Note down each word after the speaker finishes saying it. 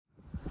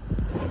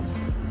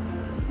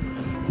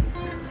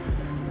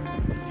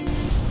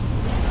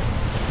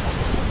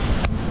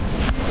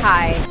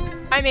Hi,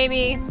 I'm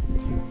Amy.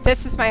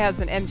 This is my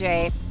husband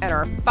MJ and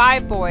our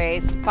 5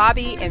 boys,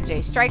 Bobby,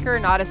 MJ, Striker,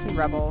 Nodus, and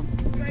Rebel.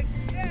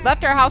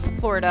 Left our house in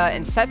Florida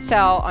and set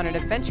sail on an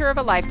adventure of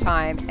a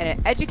lifetime and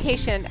an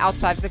education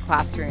outside of the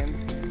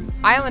classroom.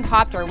 Island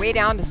hopped our way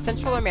down to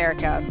Central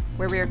America,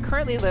 where we are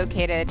currently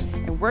located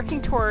and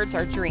working towards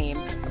our dream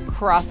of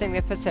crossing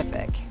the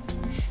Pacific.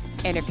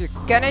 And if you're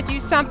gonna do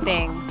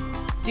something,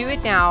 do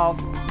it now.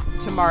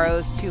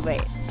 Tomorrow's too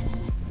late.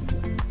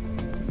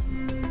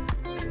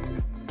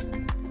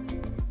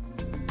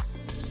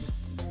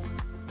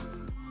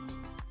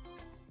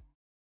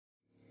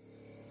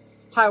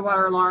 High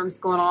water alarms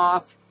going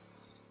off.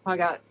 I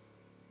got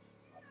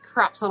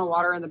crap ton of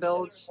water in the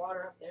bilge.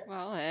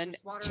 Well, in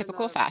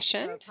typical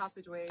fashion,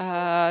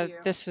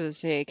 this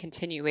was a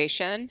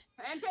continuation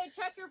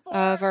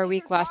of our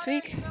week last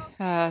week.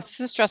 This is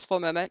a stressful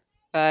moment,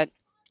 but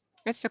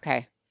it's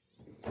okay.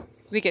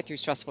 We get through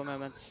stressful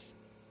moments.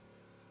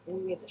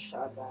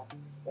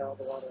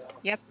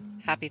 Yep,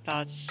 happy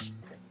thoughts.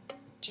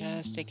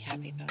 Just think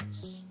happy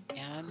thoughts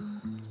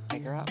and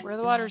Figure out where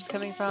the water's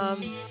coming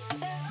from.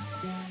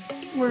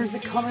 Where is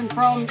it coming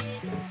from?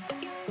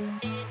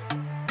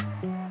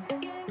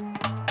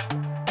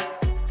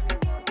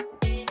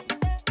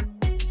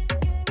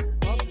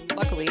 Well,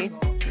 luckily,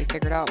 we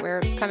figured out where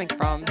it was coming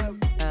from,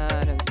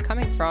 and it was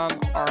coming from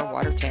our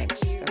water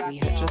tanks that we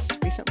had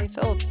just recently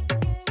filled.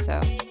 So,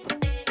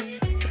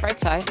 the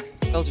bright side,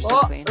 filters are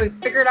clean. We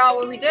figured out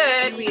what we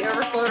did. We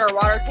overflowed our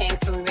water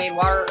tanks and we made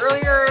water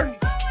earlier.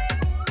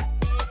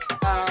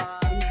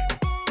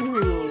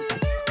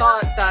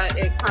 Thought that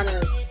it kind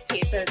of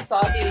tasted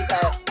salty,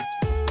 but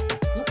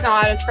it's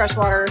not. It's fresh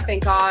water,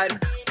 thank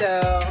God.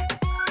 So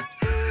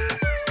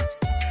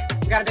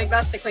we got a big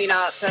mess to clean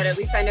up, but at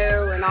least I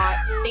know we're not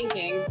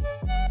stinking.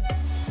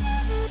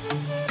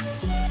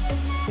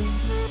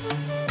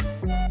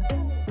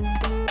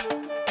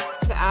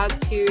 To add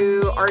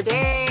to our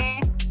day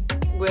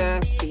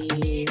with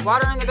the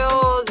water in the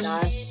bilge,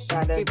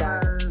 super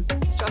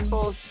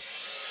stressful.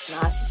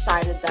 I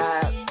decided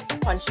that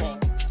punching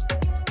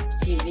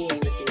TV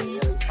would be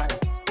really funny.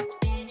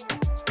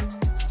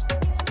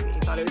 You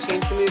thought it would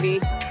change the movie?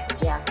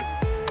 Yeah.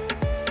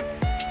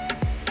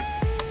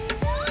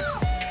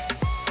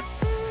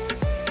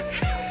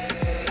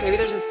 Maybe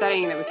there's a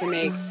setting that we can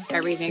make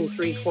everything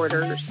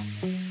 3/4.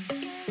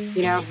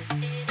 You know?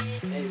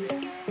 Maybe.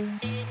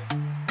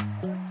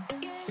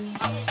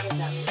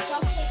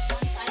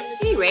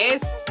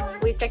 Anyways,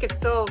 at least I could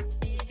still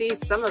see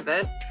some of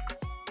it.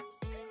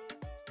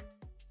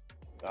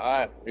 All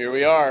right, here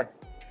we are.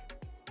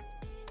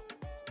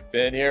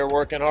 Been here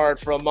working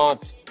hard for a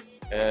month,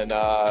 and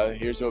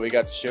here's what we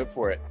got to show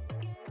for it.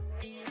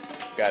 We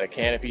got a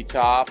canopy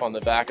top on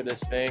the back of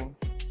this thing.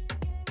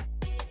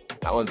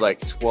 That one's like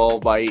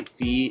 12 by 8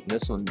 feet, and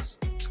this one's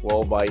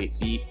 12 by 8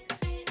 feet.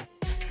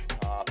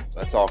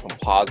 That's all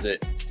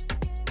composite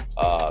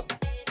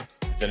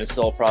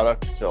Vinyl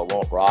product, so it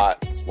won't rot.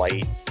 It's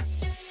light.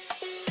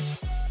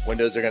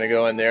 Windows are going to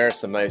go in there,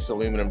 some nice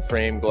aluminum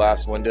frame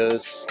glass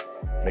windows,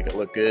 make it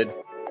look good.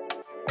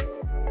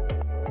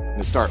 I'm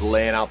gonna start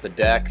laying out the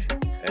deck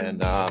and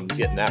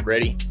getting that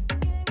ready.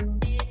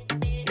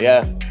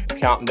 Yeah,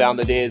 counting down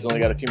the days. Only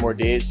got a few more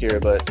days here,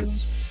 but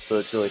this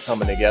boat's really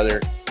coming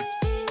together.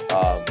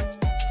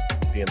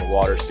 Be in the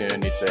water soon.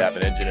 Needs to have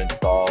an engine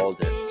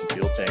installed and some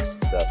fuel tanks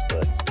and stuff.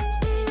 But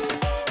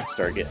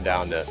start getting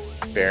down to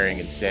fairing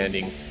and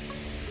sanding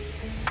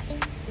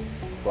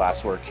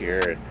glass work here,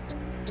 and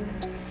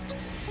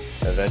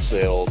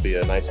eventually it'll be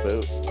a nice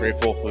boat.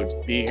 Grateful to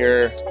be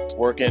here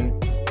working.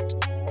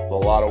 It's a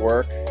lot of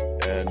work,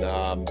 and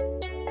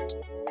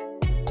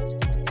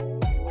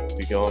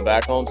be going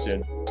back home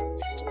soon.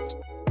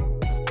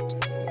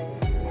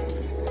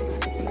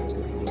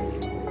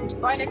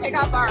 Going to pick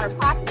up our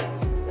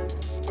packages.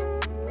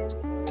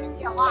 Gonna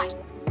be a line.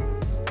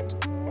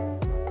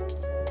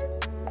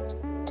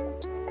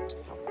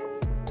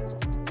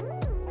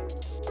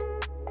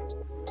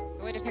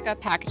 Going to pick up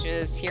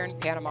packages here in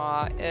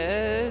Panama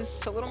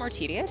is a little more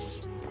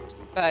tedious,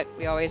 but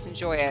we always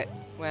enjoy it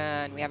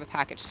when we have a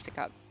package to pick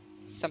up.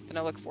 Something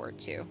to look forward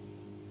to.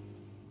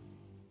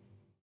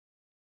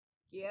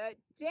 Get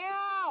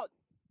down!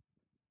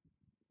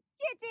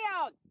 Get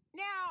down!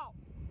 Now!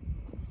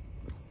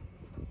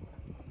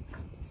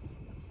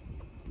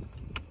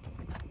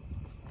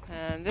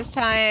 And this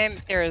time,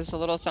 there is a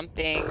little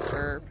something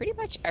for pretty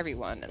much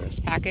everyone in this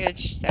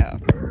package, so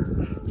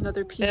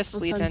Another peaceful this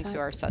leads sunset. into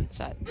our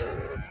sunset.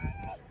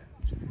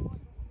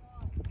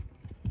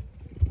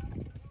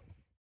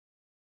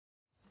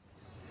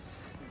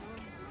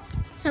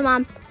 So,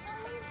 Mom,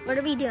 what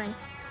are we doing?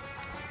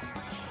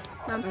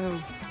 Mom?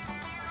 Oh.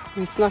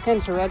 We snuck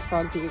into Red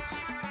Frog Beach.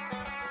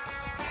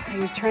 He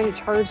was trying to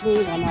charge me,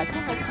 but I'm like,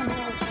 oh, come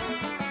on.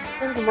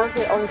 Go to the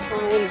market all the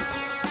time.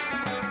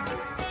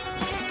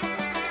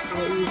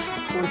 I'll leave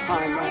one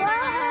time, but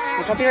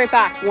like, I'll be right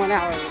back. 1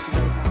 hour.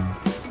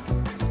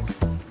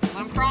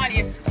 I'm crying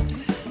you.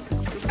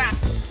 Go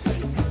fast.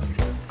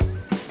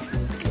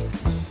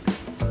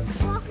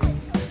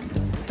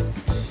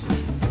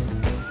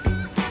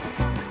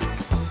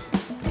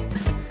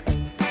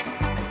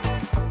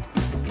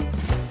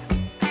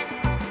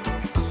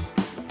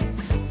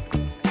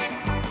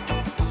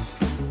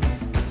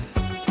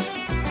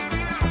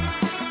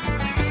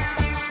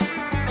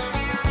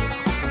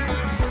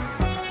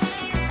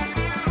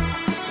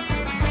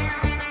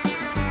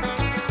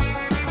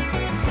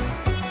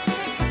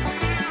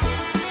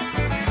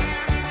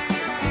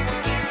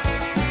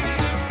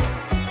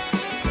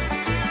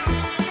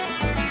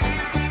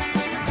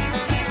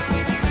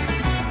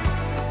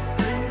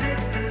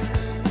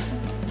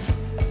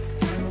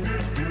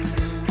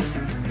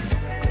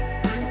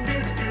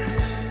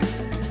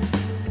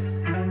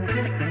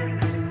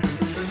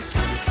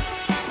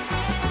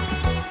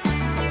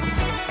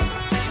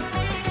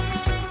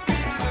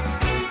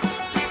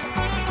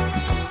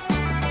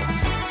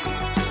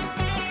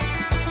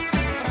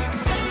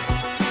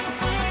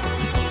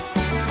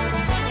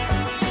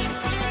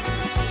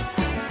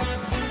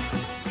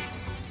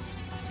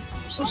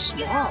 So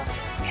small.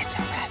 It's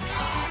a red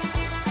frog.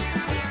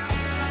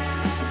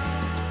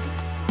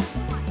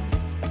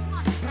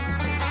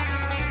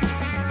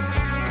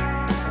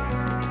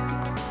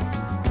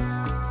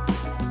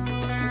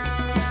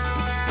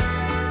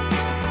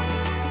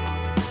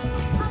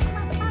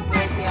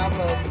 There's the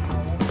outpost.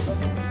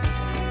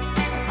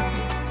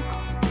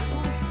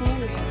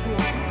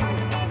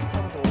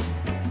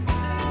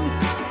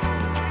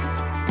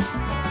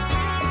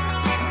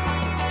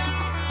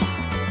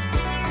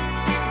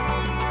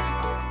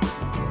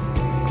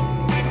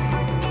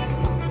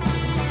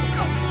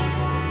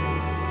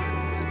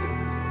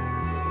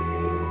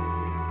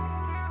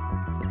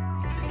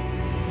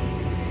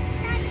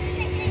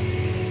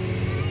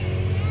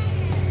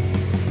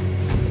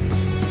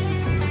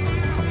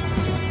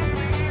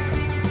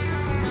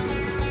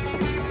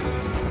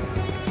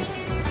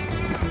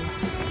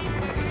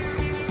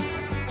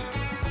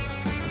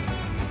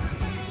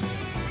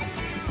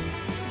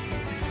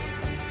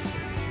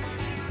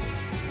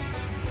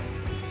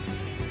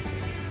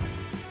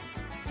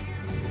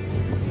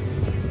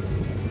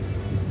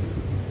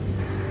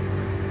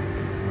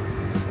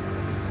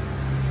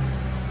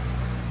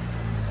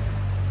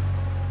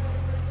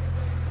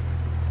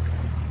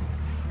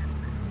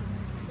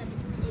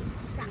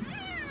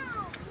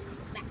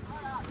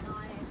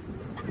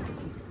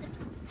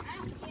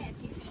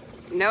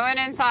 No one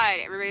inside.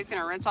 Everybody's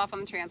gonna rinse off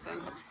on the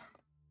transom.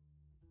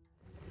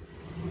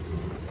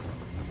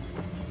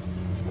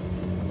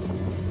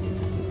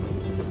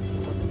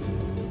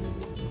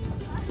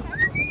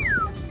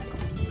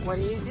 What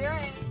are you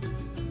doing?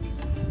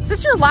 Is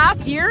this your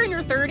last year in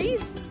your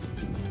 30s?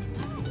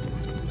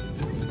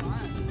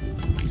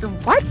 You're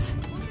what?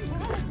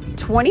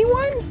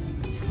 21?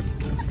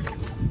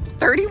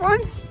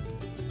 31?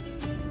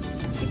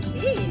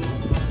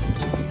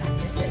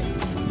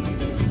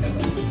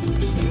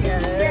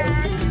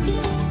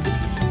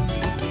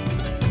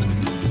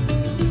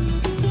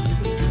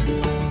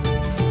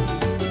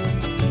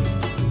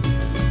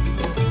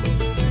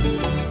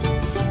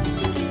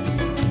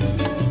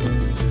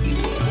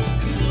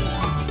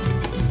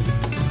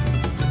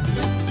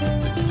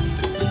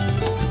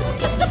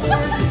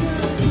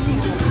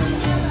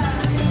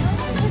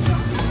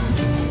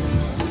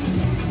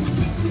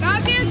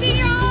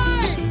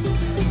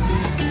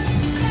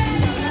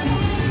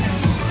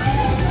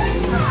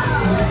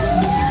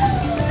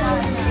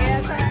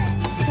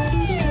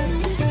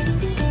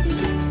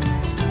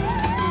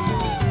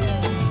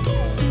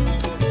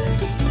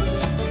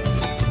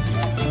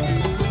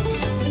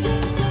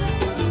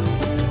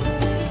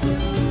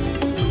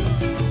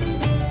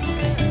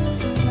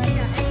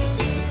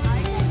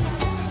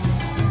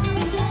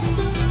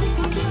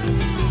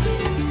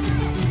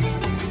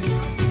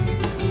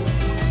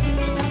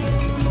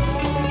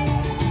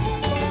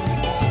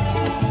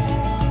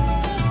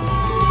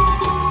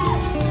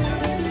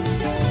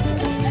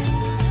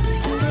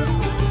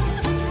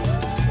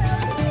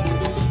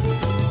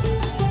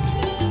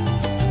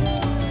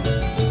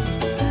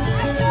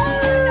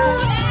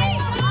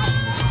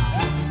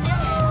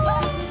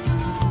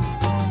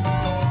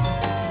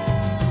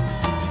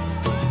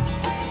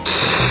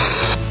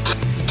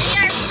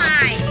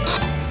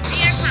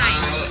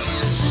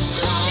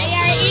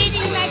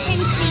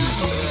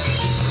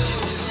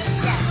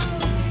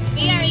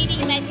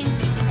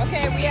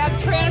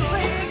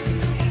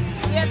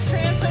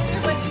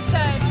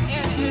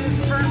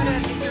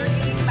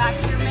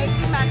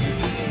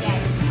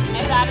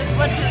 That is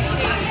what you're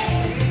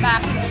eating,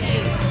 mac and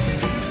cheese.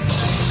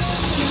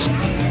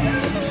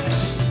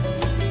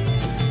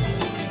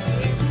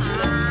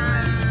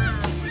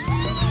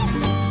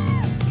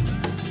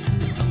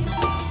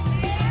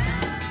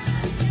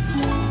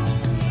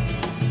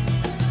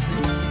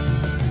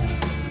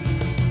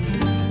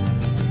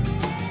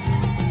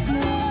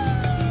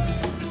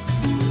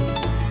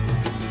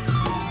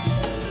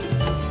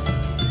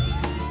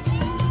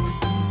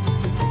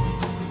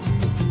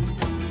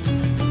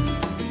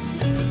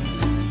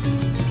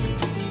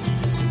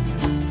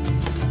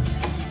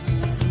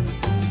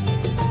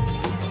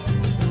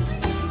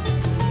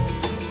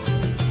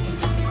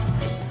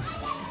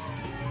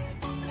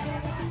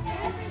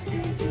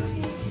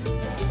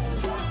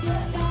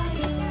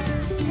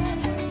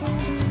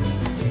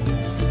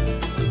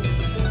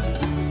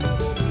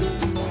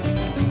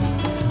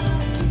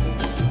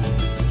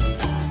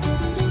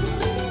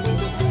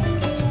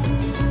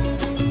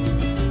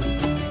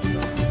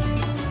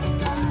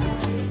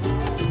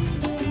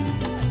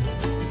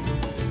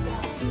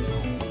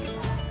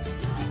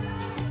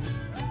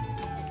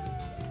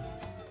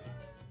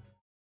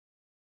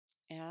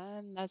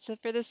 And that's it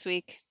for this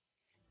week.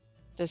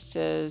 This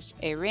is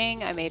a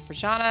ring I made for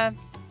Jana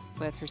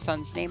with her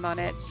son's name on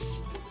it.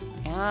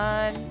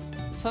 And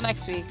until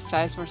next week,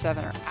 Sizemore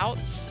 7 are out.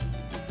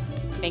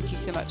 Thank you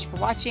so much for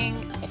watching.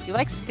 If you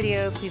like this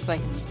video, please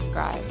like and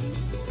subscribe.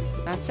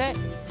 That's it.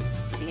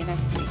 See you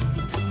next week.